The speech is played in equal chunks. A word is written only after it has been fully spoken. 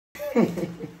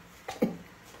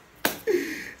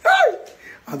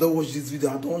I don't watch this video.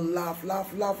 I don't laugh. I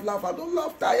don't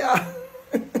laugh, tire.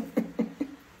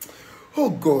 Oh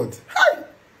God. Hi.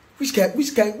 Which kind?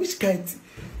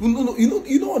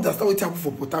 You don't understand what happened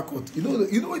for port-harcourt. You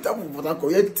know what happened for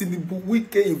port-harcourt. Yet Tinubu,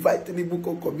 wike invite Tinubu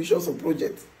come commission some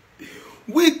projects.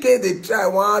 Wike they try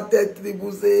one tell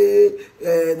Tinubu say,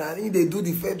 they do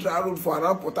the federal road for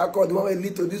around port-harcourt. They want to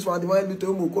lead to this one. They want to lead to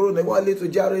Mukoro. They want to lead to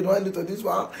Jaro. They want to lead to this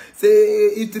one. Say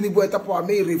if Tinubu etapo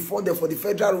may refund them for the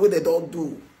federal road. They don't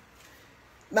do.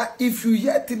 Now if you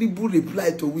hear Tinubu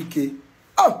reply to Wike,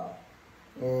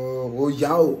 oh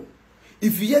yao.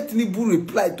 If you hear Tinubu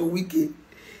reply to Wike,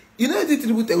 you know what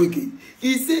Tinubu tell Wike?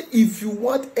 He say, if you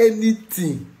want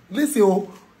anything, listen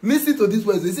to this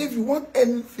words. He say, if you want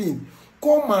anything,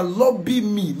 come and lobby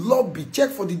me. Lobby. Check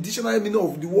for the dictionary meaning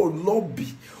of the word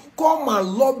lobby. Come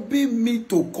and lobby me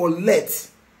to collect.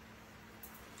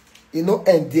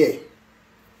 And there.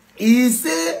 He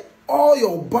say, all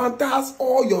your banters,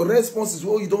 all your responses,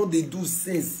 what you don't they do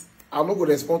since, I'm not going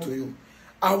to respond to you.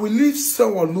 I will leave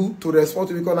someone new to respond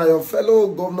to because I'm your fellow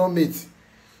governor mate.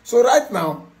 So right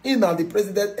now, the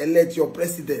president-elect, your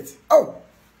president.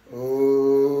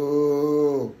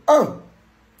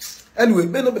 Anyway,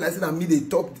 may not be like saying me they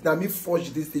talk, me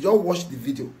forge this stage. Just watch the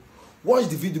video. Watch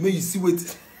the video, may you see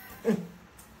what.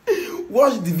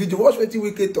 Watch the video. Watch what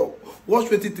Wike talk. Watch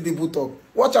what Tinubu talk.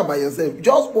 Watch am by yourself.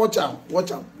 Just watch am.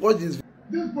 Watch this video.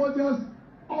 These projects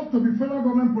ought to be federal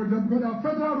government projects because they are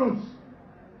federal roads.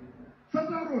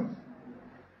 Federal roads.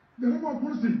 The river of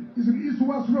Kursi is in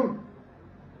East-West Road.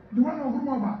 The one of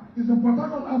Rumaba is in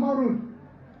port-harcourt Aba Road.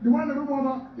 The one in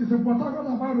Rumaba is in port-harcourt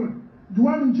Aba Road. The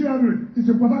one in GRA is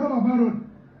in port-harcourt Aba Road.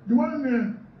 The one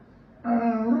in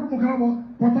Rumukabo,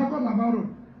 port-harcourt Aba Road.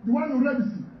 The one in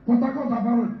Rebisi, port-harcourt Aba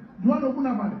Road. The one in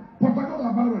Ogunabale, port-harcourt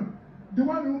Aba Road. The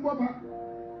one in Umbaba,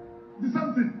 the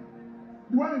same thing.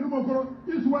 The one in Umokoro,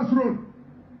 East-West Road.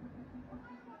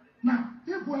 Now,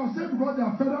 if we have said because they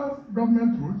are federal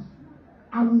government roads,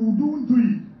 and we will do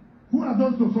it, who are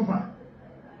those to suffer?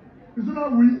 Is it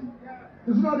not we?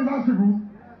 Is it not the last people?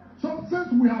 So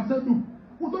since we have said, look,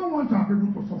 we don't want our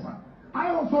people to suffer. I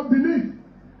also believe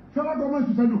federal government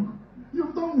should say, look,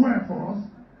 you've done well for us.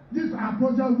 These are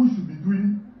projects we should be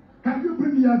doing. Can you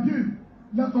bring your bill?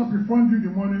 Let us refund you the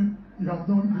money you have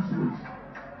done this road.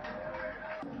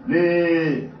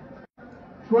 The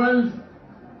 12th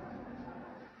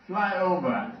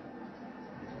flyover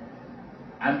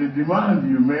and the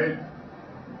demand you made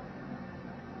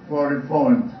for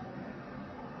refund,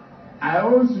 I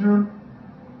owe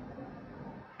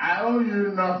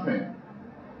you nothing.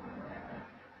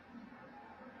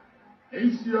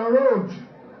 It's your road.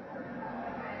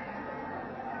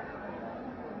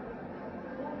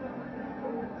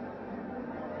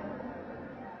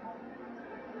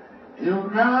 You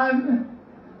can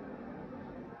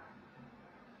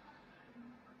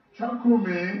chuckle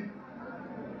me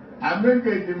and make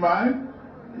a demand.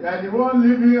 You are the one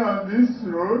living on this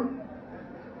road.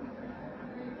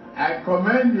 I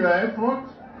commend your effort.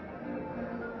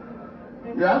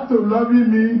 You have to lobby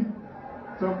me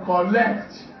to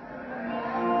collect.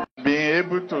 Being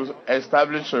able to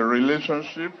establish a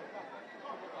relationship,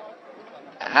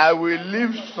 I will leave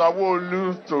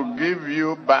Sanwo-Olu to give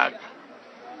you back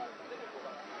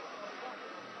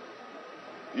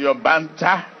your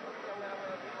banter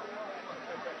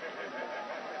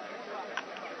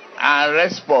and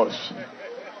response.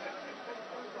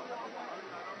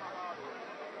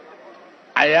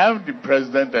 I am the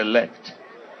president-elect.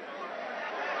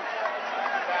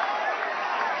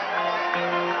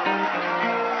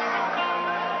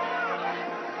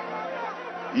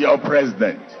 Your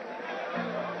president.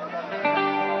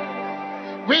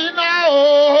 We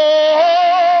know